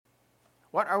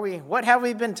What have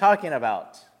we been talking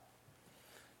about?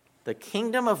 The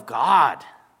kingdom of God.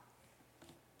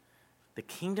 The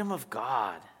kingdom of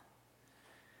God.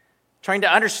 Trying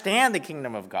to understand the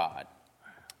kingdom of God.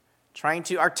 Trying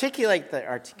to articulate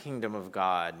the kingdom of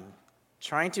God.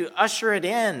 Trying to usher it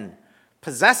in,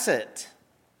 possess it.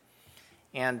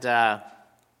 And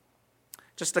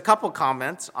just a couple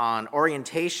comments on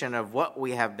orientation of what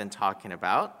we have been talking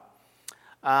about.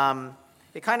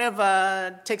 It kind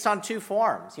of takes on two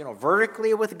forms,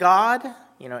 vertically with God,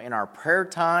 in our prayer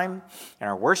time, in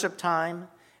our worship time,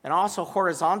 and also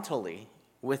horizontally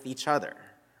with each other,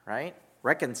 right?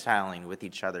 Reconciling with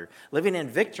each other, living in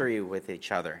victory with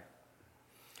each other.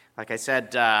 Like I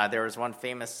said, there was one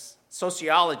famous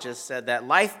sociologist said that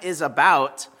life is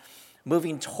about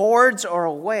moving towards or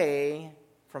away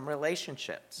from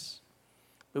relationships.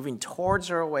 Moving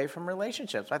towards or away from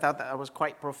relationships. I thought that was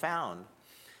quite profound.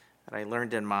 That I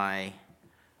learned in my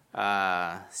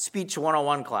Speech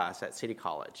 101 class at City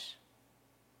College.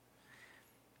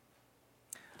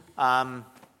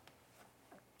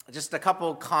 Just a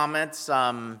couple comments.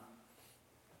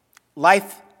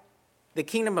 Life, the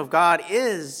kingdom of God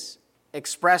is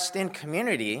expressed in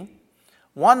community,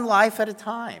 one life at a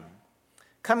time.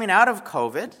 Coming out of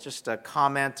COVID, just a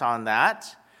comment on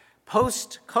that.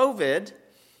 Post-COVID,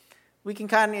 we can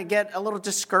kind of get a little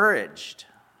discouraged,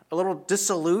 a little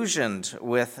disillusioned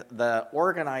with the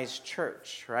organized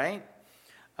church, right?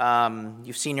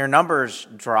 You've seen your numbers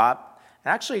drop.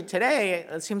 And actually today,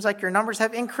 it seems like your numbers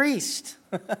have increased,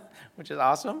 which is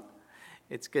awesome.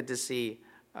 It's good to see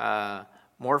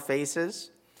more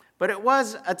faces. But it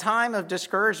was a time of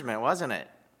discouragement, wasn't it?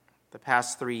 The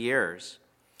past 3 years.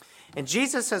 And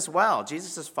Jesus as well,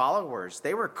 Jesus' followers,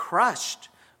 they were crushed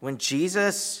when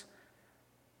Jesus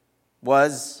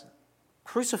was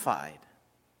crucified.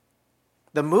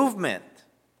 The movement,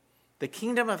 the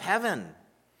kingdom of heaven,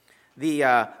 the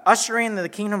ushering of the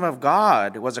kingdom of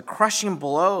God was a crushing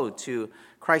blow to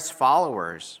Christ's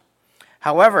followers.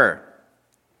 However,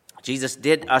 Jesus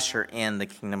did usher in the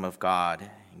kingdom of God.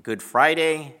 Good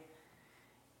Friday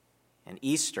and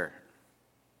Easter.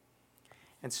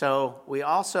 And so we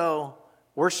also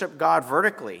worship God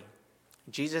vertically.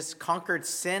 Jesus conquered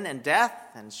sin and death,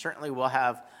 and certainly we'll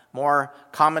have more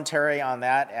commentary on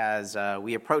that as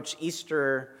we approach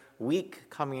Easter week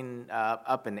coming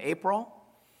up in April.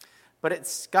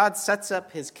 But God sets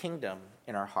up his kingdom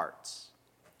in our hearts.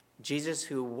 Jesus,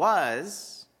 who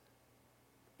was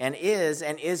and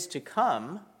is to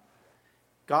come,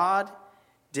 God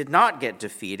did not get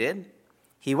defeated.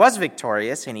 He was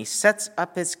victorious, and he sets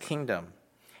up his kingdom.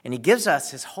 And he gives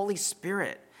us his Holy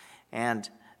Spirit. And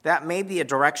that may be a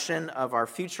direction of our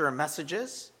future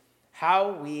messages,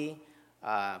 how we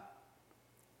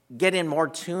get in more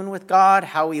tune with God,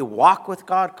 how we walk with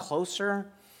God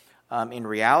closer in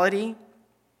reality.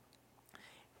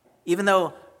 Even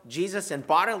though Jesus in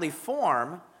bodily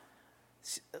form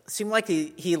seemed like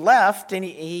he left, and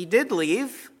he did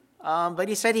leave, but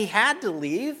he said he had to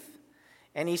leave.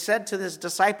 And he said to his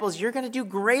disciples, "You're going to do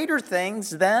greater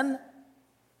things than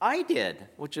I did,"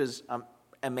 which is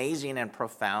amazing and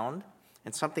profound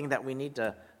and something that we need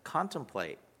to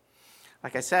contemplate.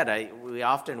 Like I said, we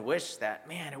often wish that,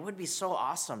 man, it would be so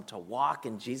awesome to walk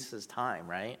in Jesus' time,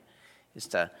 right?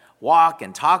 Just to walk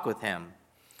and talk with him.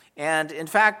 And in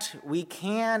fact, we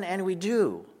can and we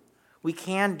do. We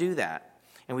can do that.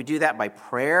 And we do that by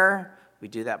prayer. We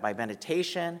do that by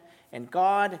meditation. And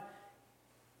God,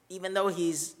 even though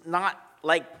he's not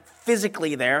like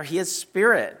physically there, he is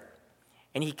spirit.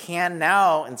 And he can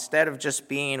now, instead of just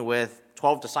being with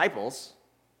 12 disciples,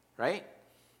 right?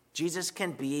 Jesus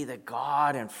can be the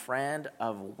God and friend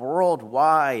of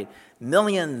worldwide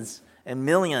millions and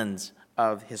millions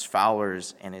of his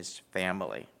followers and his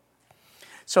family.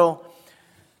 So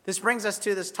this brings us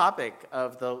to this topic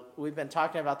we've been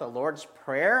talking about the Lord's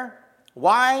Prayer.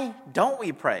 Why don't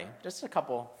we pray? Just a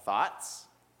couple thoughts.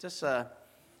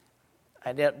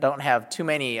 I don't have too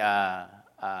many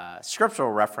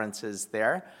scriptural references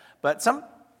there, but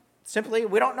simply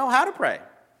we don't know how to pray.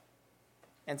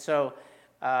 And so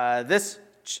this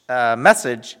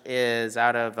message is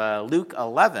out of Luke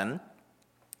 11,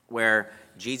 where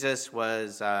Jesus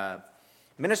was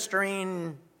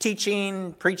ministering,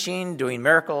 teaching, preaching, doing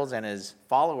miracles, and his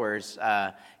followers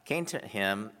came to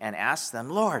him and asked them,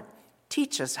 "Lord,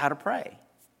 teach us how to pray.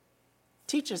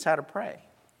 Teach us how to pray."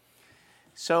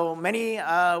 So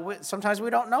sometimes we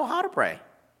don't know how to pray.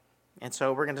 And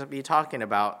so we're going to be talking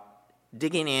about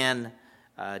digging in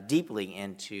deeply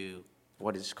into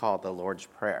what is called the Lord's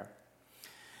Prayer.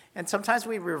 And sometimes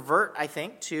we revert, I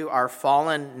think, to our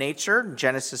fallen nature,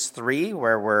 Genesis 3,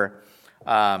 where we're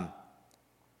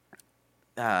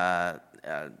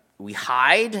we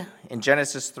hide in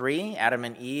Genesis 3. Adam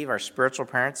and Eve, our spiritual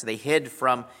parents, they hid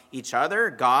from each other,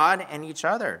 God and each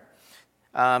other.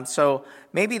 So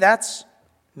maybe that's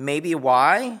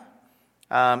why.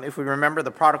 If we remember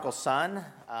the prodigal son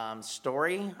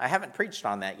story, I haven't preached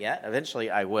on that yet. Eventually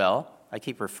I will. I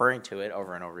keep referring to it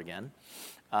over and over again.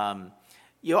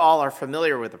 You all are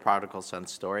familiar with the prodigal son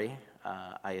story,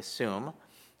 I assume.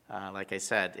 Like I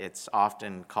said, it's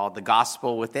often called the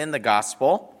gospel within the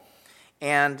gospel.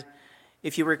 And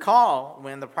if you recall,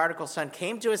 when the prodigal son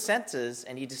came to his senses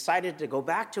and he decided to go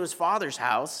back to his father's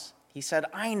house, he said,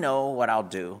 I know what I'll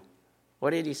do.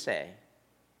 What did he say?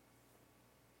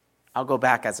 I'll go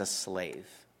back as a slave.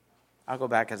 I'll go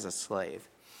back as a slave.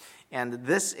 And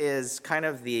this is kind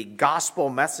of the gospel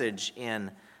message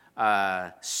in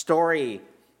story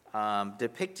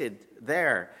depicted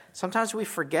there. Sometimes we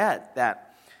forget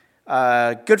that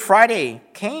Good Friday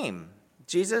came.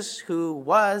 Jesus, who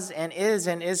was and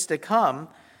is to come,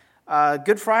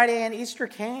 Good Friday and Easter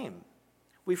came.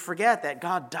 We forget that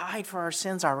God died for our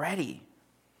sins already,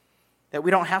 that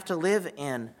we don't have to live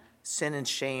in sin and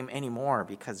shame anymore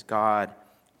because God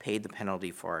paid the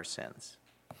penalty for our sins.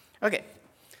 Okay,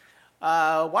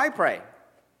 why pray?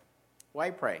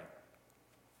 Why pray?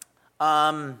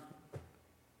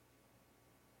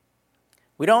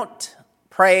 We don't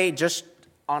pray just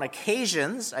on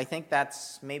occasions. I think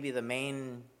that's maybe the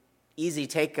main easy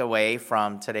takeaway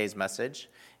from today's message,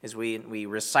 is we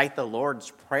recite the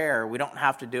Lord's Prayer. We don't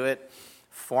have to do it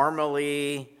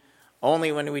formally,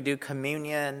 only when we do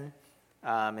communion.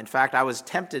 In fact, I was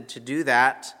tempted to do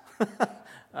that.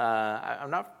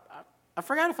 I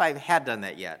forgot if I had done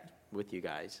that yet with you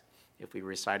guys, if we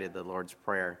recited the Lord's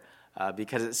Prayer,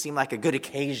 because it seemed like a good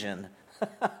occasion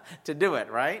to do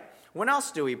it, right? When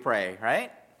else do we pray,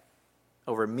 right?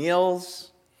 Over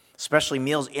meals, especially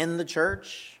meals in the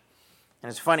church. And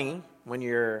it's funny, when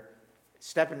you're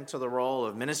stepping into the role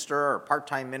of minister or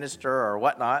part-time minister or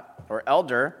whatnot, or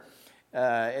elder,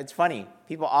 it's funny.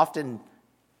 People often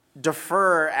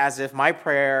defer as if my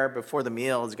prayer before the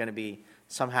meal is going to be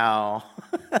somehow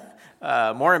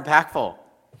more impactful.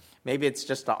 Maybe it's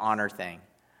just an honor thing.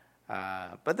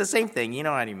 But the same thing, you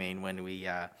know what I mean, when we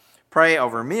pray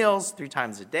over meals 3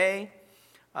 times a day.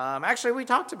 Actually, we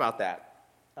talked about that.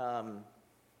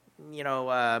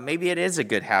 Maybe it is a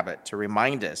good habit to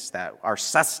remind us that our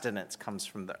sustenance comes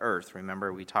from the earth.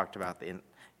 Remember, we talked about in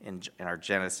our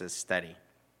Genesis study.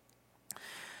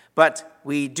 But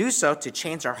we do so to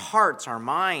change our hearts, our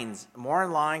minds, more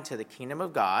in line to the kingdom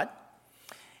of God,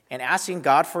 and asking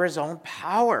God for his own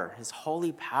power, his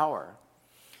holy power.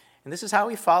 And this is how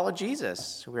we follow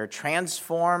Jesus. We are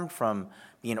transformed from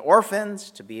being orphans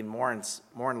to being more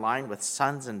in line with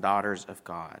sons and daughters of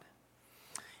God.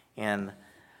 And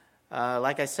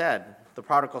like I said, the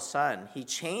prodigal son, he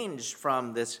changed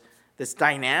from this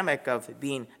dynamic of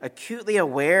being acutely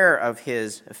aware of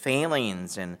his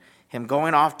failings and him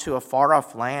going off to a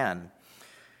far-off land,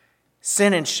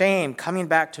 sin and shame, coming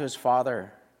back to his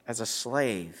father as a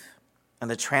slave, and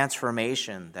the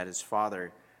transformation that his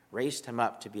father raised him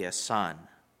up to be a son.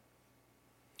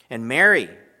 And Mary,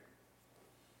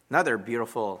 another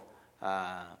beautiful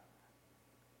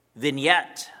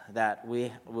vignette that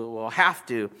we will have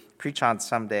to preach on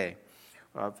someday,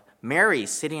 of Mary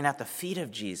sitting at the feet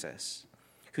of Jesus,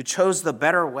 who chose the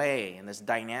better way in this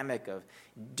dynamic of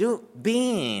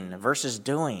being versus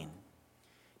doing.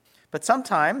 But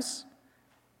sometimes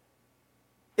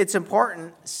it's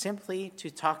important simply to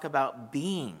talk about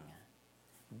being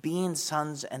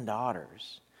sons and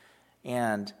daughters.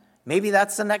 And maybe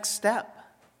that's the next step,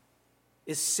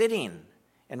 is sitting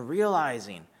and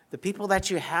realizing the people that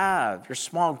you have, your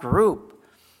small group,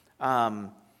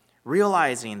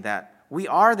 realizing that we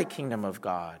are the kingdom of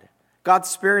God. God's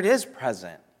Spirit is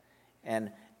present,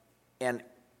 and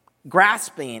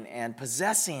grasping and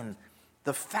possessing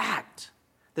the fact,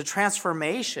 the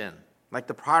transformation, like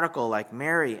the prodigal, like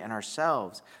Mary and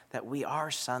ourselves, that we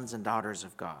are sons and daughters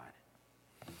of God.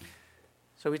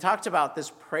 So we talked about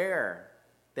this prayer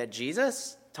that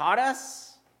Jesus taught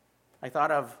us. I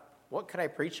thought of, what could I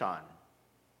preach on?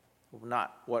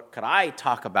 Not what could I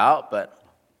talk about, but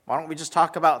why don't we just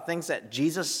talk about things that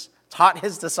Jesus taught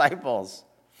his disciples?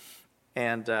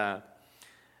 And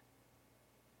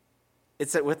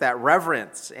it's with that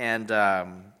reverence and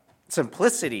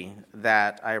simplicity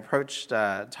that I approached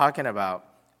talking about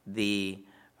the,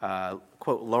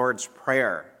 quote, Lord's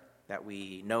Prayer that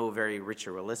we know very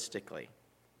ritualistically.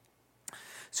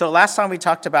 So last time we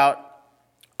talked about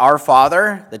Our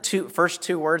Father, the first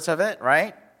two words of it,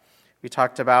 right? We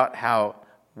talked about how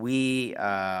we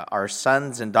are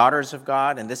sons and daughters of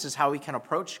God, and this is how we can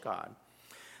approach God.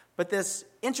 But this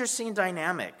interesting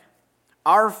dynamic,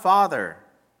 our Father,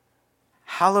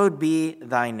 hallowed be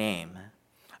thy name.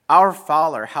 Our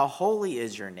Father, how holy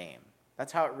is your name.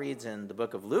 That's how it reads in the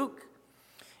book of Luke.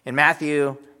 In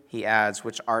Matthew, he adds,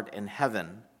 which art in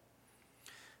heaven.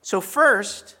 So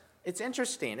first, it's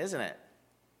interesting, isn't it?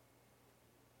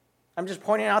 I'm just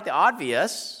pointing out the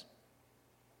obvious,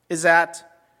 is that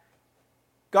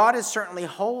God is certainly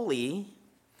holy.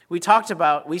 We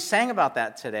sang about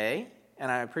that today, and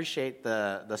I appreciate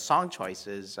the song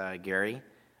choices, Gary.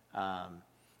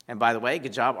 And by the way,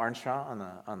 good job, Armstrong,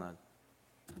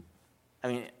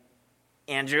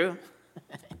 Andrew.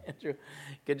 Andrew,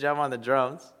 good job on the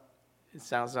drums. It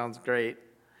sounds great.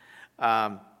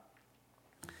 God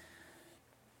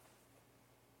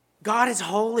is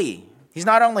holy. He's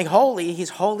not only holy, he's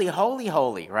holy, holy,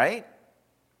 holy, right?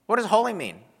 What does holy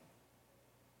mean?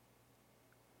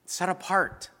 Set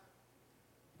apart.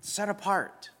 Set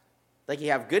apart. Like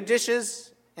you have good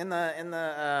dishes you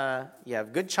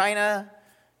have good china,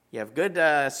 you have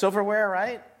good silverware,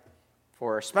 right?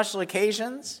 For special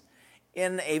occasions.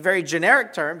 In a very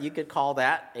generic term, you could call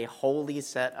that a holy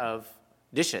set of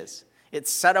dishes.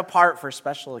 It's set apart for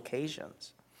special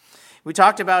occasions. We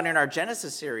talked about in our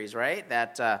Genesis series, right,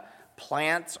 that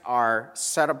plants are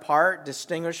set apart,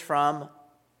 distinguished from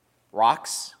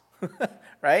rocks,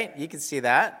 right? You can see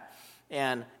that.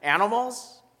 And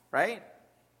animals, right?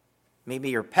 Maybe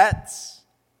your pets.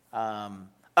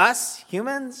 Us,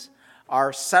 humans,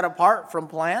 are set apart from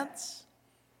plants.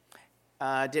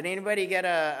 Did anybody get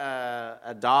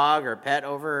a dog or pet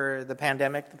over the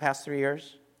pandemic the past 3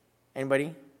 years?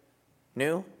 Anybody?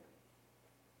 New?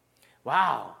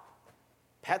 Wow.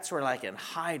 Pets were like in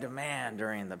high demand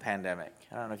during the pandemic.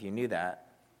 I don't know if you knew that.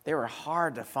 They were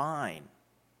hard to find,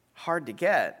 hard to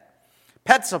get.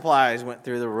 Pet supplies went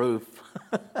through the roof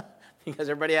because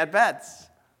everybody had pets.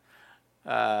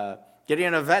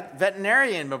 Getting a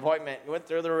veterinarian appointment went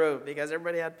through the roof because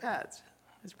everybody had pets.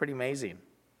 It's pretty amazing.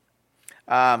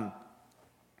 But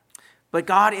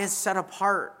God is set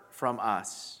apart from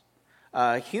us.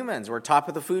 Humans, we're top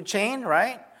of the food chain,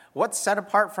 right? What's set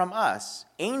apart from us?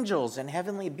 Angels and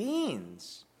heavenly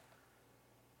beings.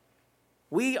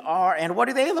 We are, and what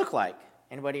do they look like?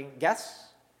 Anybody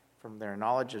guess from their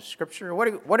knowledge of Scripture?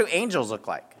 What do angels look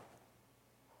like?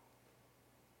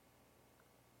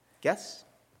 Guess?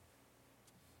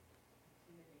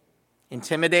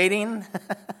 Intimidating?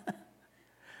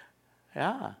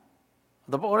 Yeah.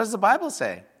 What does the Bible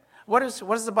say? What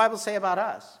does the Bible say about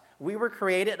us? We were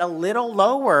created a little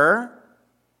lower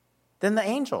than the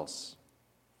angels.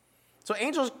 So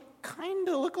angels kind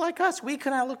of look like us. We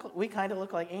kind of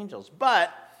look like angels.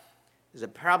 But there's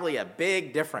probably a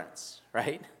big difference,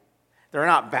 right? They're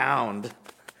not bound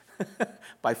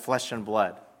by flesh and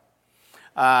blood.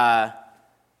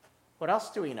 What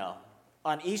else do we know?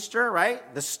 On Easter,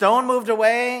 right? The stone moved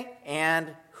away,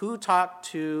 and who talked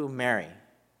to Mary?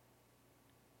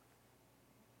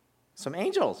 Some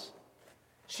angels.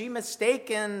 She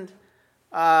mistaken,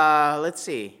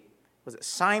 was it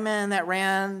Simon that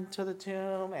ran to the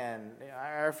tomb? And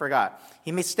I forgot.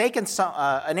 He mistaken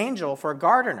an angel for a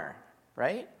gardener,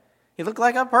 right? He looked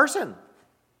like a person.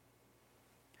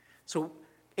 So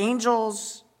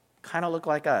angels kind of look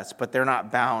like us, but they're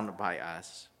not bound by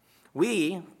us.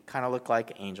 We kind of look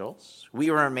like angels. We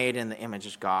were made in the image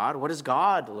of God. What does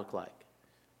God look like?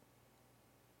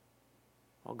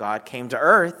 Well, God came to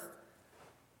earth.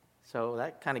 So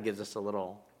that kind of gives us a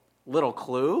little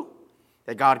clue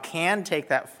that God can take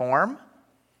that form.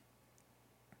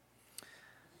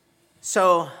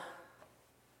 So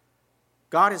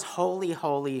God is holy,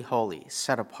 holy, holy,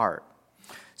 set apart.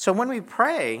 So when we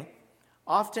pray,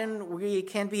 often we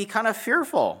can be kind of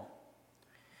fearful.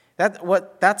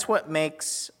 That's what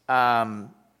makes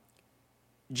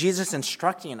Jesus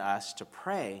instructing us to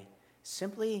pray.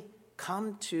 Simply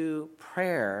come to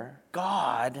prayer,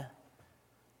 God,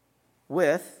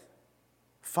 with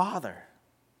Father.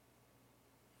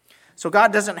 So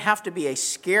God doesn't have to be a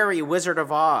scary Wizard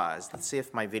of Oz. Let's see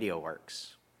if my video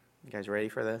works. You guys ready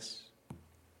for this?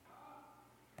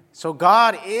 So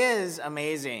God is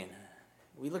amazing.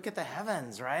 We look at the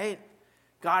heavens, right?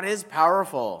 God is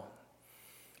powerful.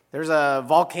 There's a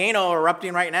volcano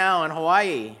erupting right now in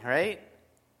Hawaii, right?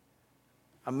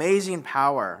 Amazing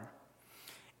power.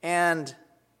 And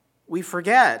we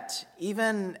forget,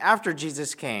 even after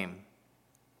Jesus came,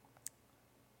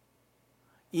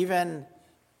 even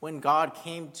when God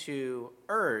came to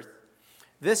earth,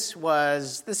 this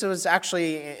was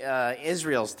actually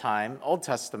Israel's time, Old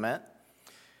Testament.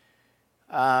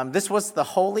 This was the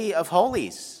Holy of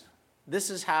Holies. This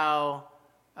is how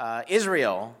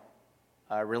Israel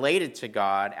related to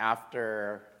God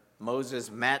after Moses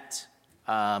met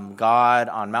God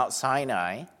on Mount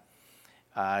Sinai,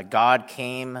 God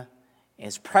came,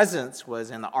 his presence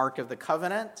was in the Ark of the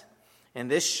Covenant, and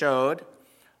this showed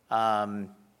kind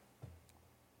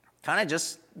of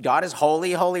just God is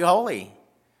holy, holy, holy.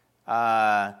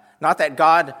 Not that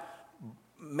God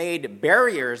made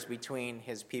barriers between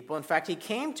his people. In fact, he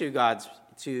came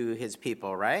to his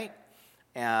people, right?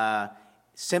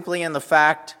 Simply in the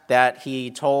fact that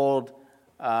he told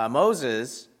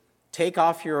Moses, take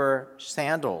off your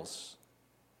sandals,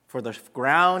 for the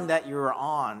ground that you're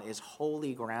on is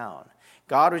holy ground.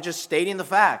 God was just stating the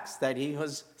facts that he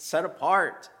was set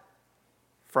apart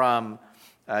from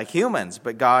humans,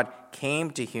 but God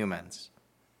came to humans.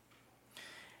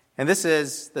 And this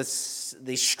is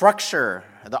the structure,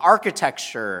 the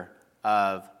architecture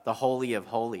of the Holy of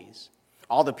Holies.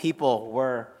 All the people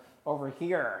were over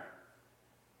here,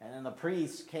 and then the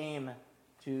priests came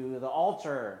to the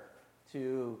altar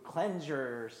to cleanse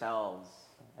yourselves.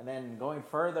 And then going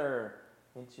further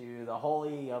into the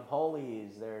Holy of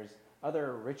Holies, there's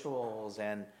other rituals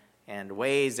and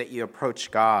ways that you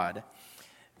approach God.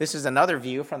 This is another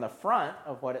view from the front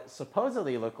of what it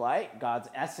supposedly looked like. God's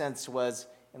essence was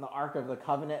in the Ark of the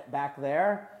Covenant back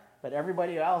there, but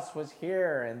everybody else was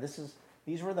here, and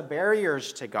these were the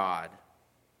barriers to God.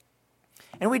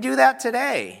 And we do that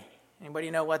today. Anybody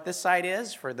know what this site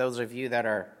is? For those of you that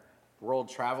are world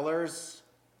travelers,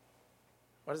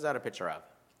 what is that a picture of?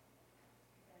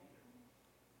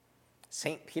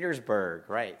 St. Petersburg,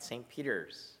 right, St.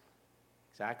 Peter's,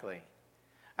 exactly.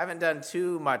 I haven't done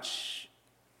too much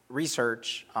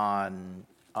research on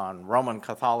Roman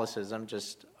Catholicism,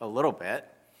 just a little bit.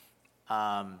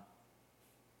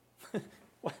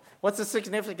 What's the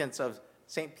significance of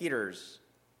St. Peter's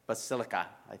Basilica?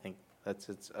 I think that's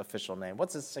its official name.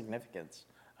 What's the significance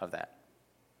of that?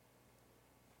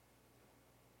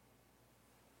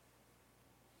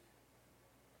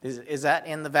 Is that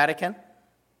in the Vatican?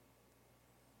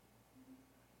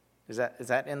 Is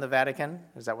that in the Vatican?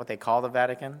 Is that what they call the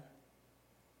Vatican?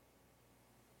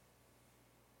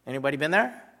 Anybody been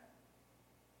there?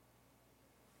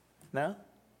 No?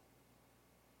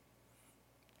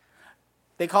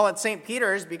 They call it St.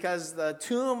 Peter's because the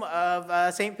tomb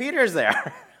of St. Peter's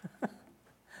there.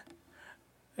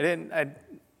 It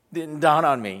didn't dawn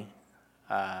on me.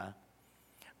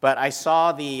 But I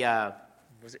saw I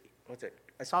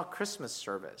saw Christmas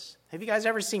service. Have you guys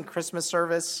ever seen Christmas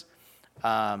service?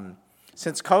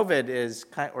 Since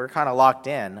COVID we're kind of locked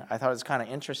in, I thought it was kind of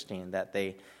interesting that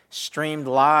they streamed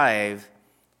live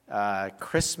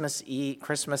Christmas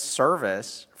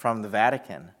service from the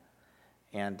Vatican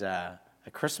and a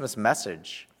Christmas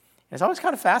message. And it's always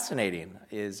kind of fascinating,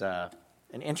 is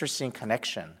an interesting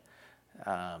connection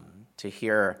to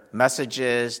hear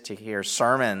messages, to hear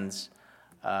sermons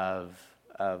of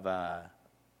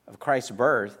Christ's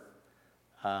birth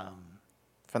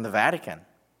from the Vatican.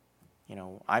 You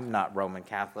know, I'm not Roman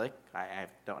Catholic. I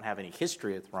don't have any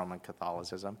history with Roman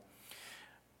Catholicism.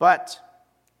 But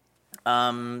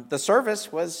the service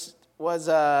was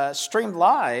streamed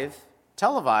live,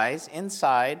 televised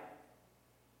inside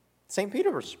St.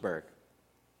 Petersburg,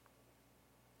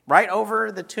 right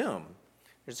over the tomb.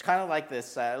 There's kind of like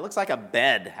this, it looks like a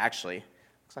bed, actually. It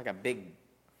looks like a big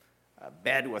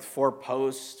bed with 4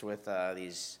 posts with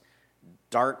these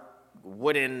dark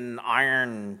wooden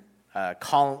iron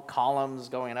columns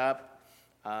going up.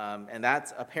 And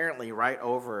that's apparently right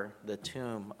over the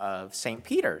tomb of St.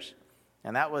 Peter's.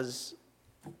 And that was,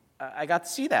 I got to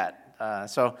see that.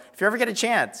 So if you ever get a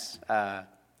chance, I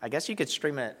guess you could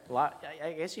stream it a lot.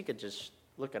 I guess you could just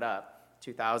look it up.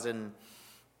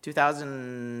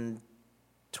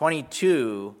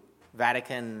 2022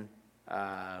 Vatican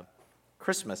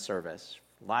Christmas service,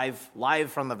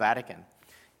 live from the Vatican.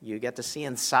 You get to see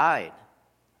inside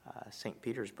St.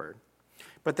 Petersburg.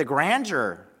 But the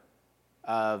grandeur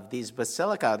of these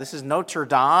basilica, this is Notre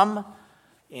Dame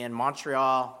in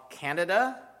Montreal,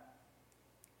 Canada.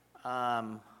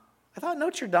 I thought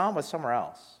Notre Dame was somewhere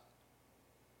else.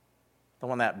 The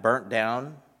one that burnt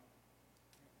down?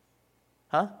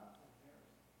 Huh?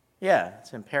 Yeah,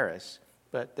 it's in Paris.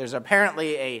 But there's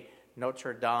apparently a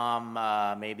Notre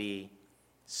Dame, maybe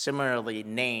similarly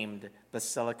named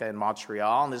basilica in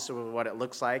Montreal, and this is what it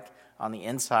looks like on the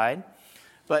inside.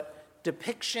 But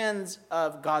depictions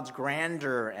of God's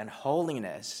grandeur and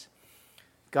holiness.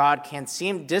 God can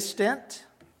seem distant.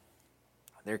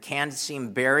 There can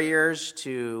seem barriers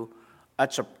to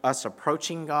us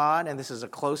approaching God, and this is a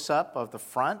close-up of the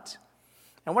front.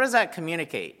 And what does that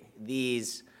communicate?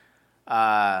 These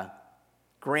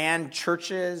grand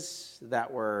churches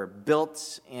that were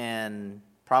built in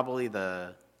probably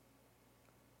the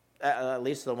at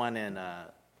least the one in,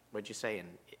 what'd you say,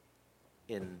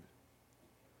 in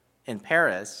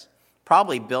Paris,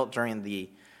 probably built during the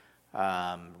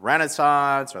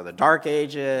Renaissance or the Dark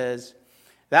Ages.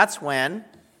 That's when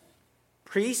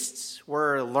priests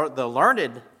were the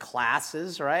learned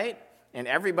classes, right? And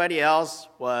everybody else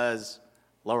was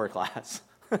lower class,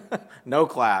 no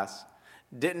class,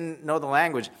 didn't know the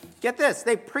language. Get this,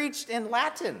 they preached in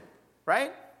Latin,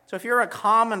 right? So if you're a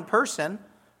common person,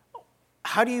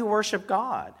 how do you worship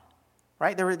God,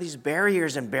 right? There were these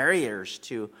barriers and barriers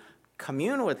to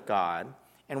commune with God,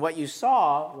 and what you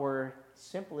saw were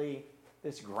simply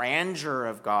this grandeur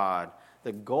of God,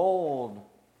 the gold,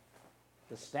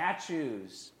 the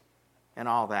statues, and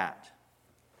all that.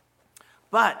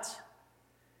 But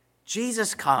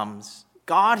Jesus comes,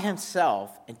 God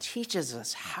himself, and teaches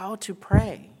us how to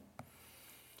pray.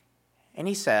 And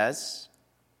he says,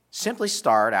 simply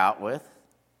start out with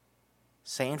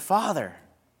saying, Father.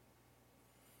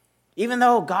 Even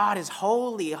though God is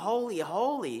holy, holy,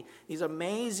 holy, these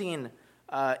amazing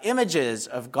images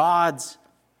of God's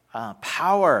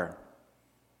power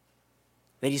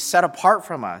that he's set apart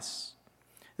from us.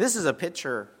 This is a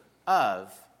picture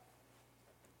of,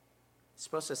 it's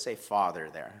supposed to say Father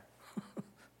there.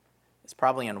 It's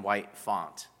probably in white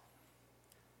font.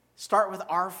 Start with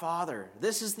our Father.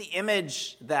 This is the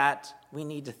image that we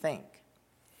need to think.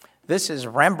 This is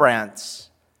Rembrandt's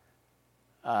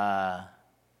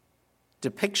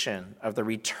depiction of the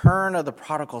return of the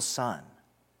prodigal son.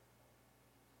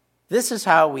 This is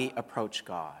how we approach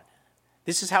God.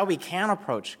 This is how we can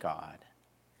approach God,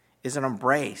 is an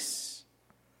embrace.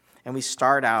 And we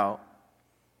start out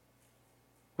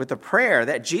with the prayer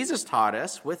that Jesus taught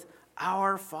us with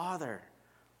our Father.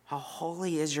 How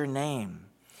holy is your name?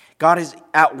 God is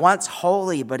at once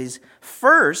holy, but he's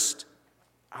first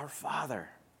our Father,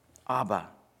 Abba.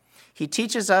 He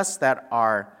teaches us that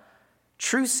our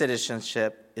true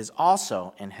citizenship is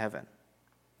also in heaven.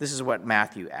 This is what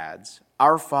Matthew adds.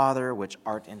 Our Father, which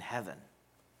art in heaven.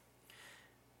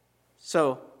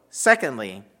 So,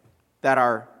 secondly, that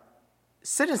our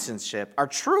citizenship, our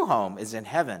true home is in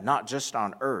heaven, not just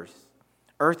on earth.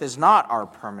 Earth is not our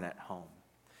permanent home.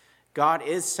 God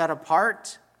is set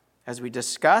apart, as we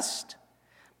discussed,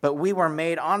 but we were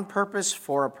made on purpose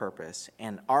for a purpose.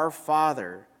 And our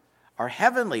Father, our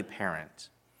heavenly parent,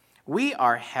 we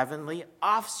are heavenly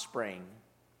offspring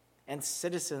and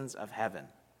citizens of heaven,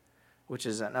 which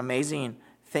is an amazing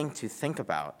thing to think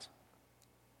about.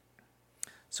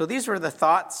 So these were the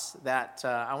thoughts that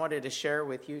I wanted to share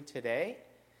with you today,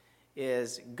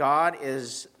 is God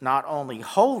is not only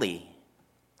holy,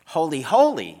 holy,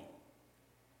 holy,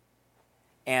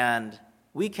 and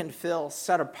we can feel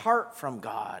set apart from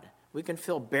God. We can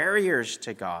feel barriers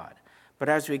to God. But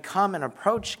as we come and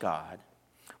approach God,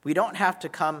 we don't have to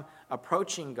come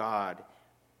approaching God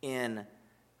in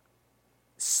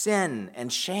sin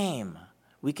and shame.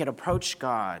 We can approach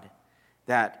God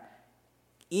that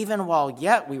even while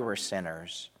yet we were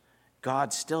sinners,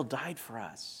 God still died for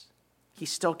us. He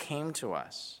still came to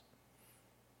us.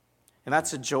 And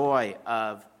that's the joy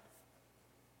of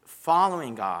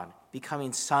following God,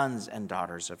 becoming sons and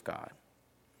daughters of God.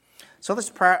 So let's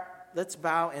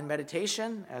bow in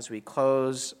meditation as we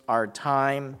close our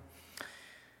time.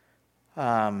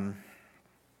 God,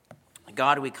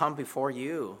 we come before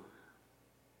you.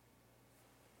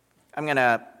 I'm going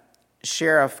to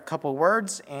share a couple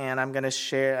words, and I'm going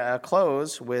to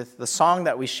close with the song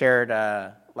that we shared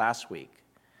last week,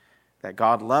 that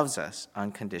God loves us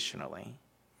unconditionally.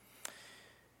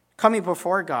 Coming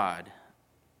before God,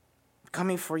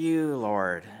 coming for you,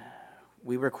 Lord,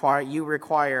 you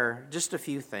require just a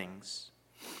few things.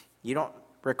 You don't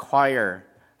require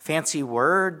fancy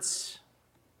words.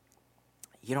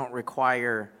 You don't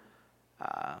require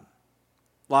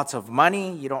lots of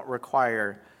money. You don't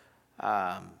require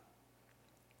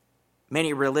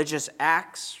many religious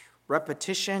acts,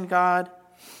 repetition, God.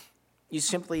 You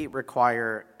simply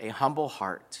require a humble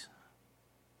heart.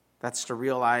 That's to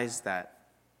realize that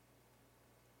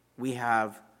we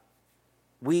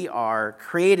are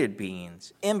created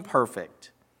beings,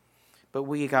 imperfect. But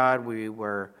we, God, we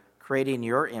were created in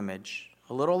your image,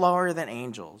 a little lower than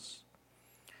angels.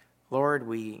 Lord,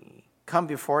 we come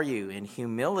before you in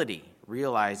humility,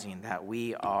 realizing that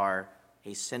we are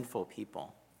a sinful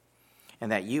people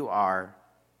and that you are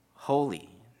holy.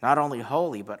 Not only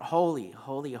holy, but holy,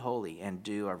 holy, holy, and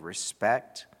due of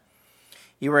respect.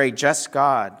 You are a just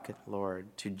God,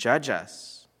 Lord, to judge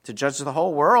us, to judge the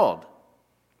whole world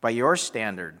by your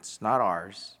standards, not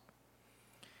ours.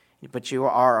 But you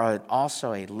are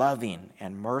also a loving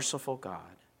and merciful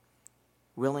God,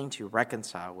 willing to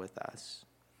reconcile with us.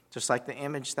 Just like the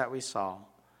image that we saw,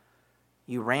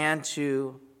 you ran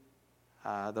to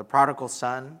the prodigal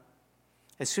son.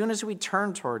 As soon as we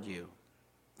turn toward you,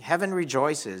 heaven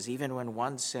rejoices even when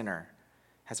one sinner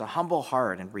has a humble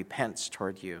heart and repents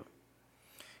toward you.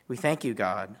 We thank you,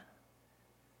 God,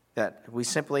 that we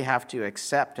simply have to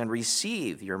accept and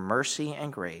receive your mercy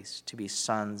and grace to be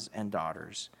sons and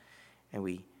daughters. And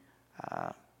we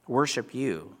worship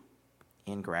you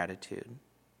in gratitude.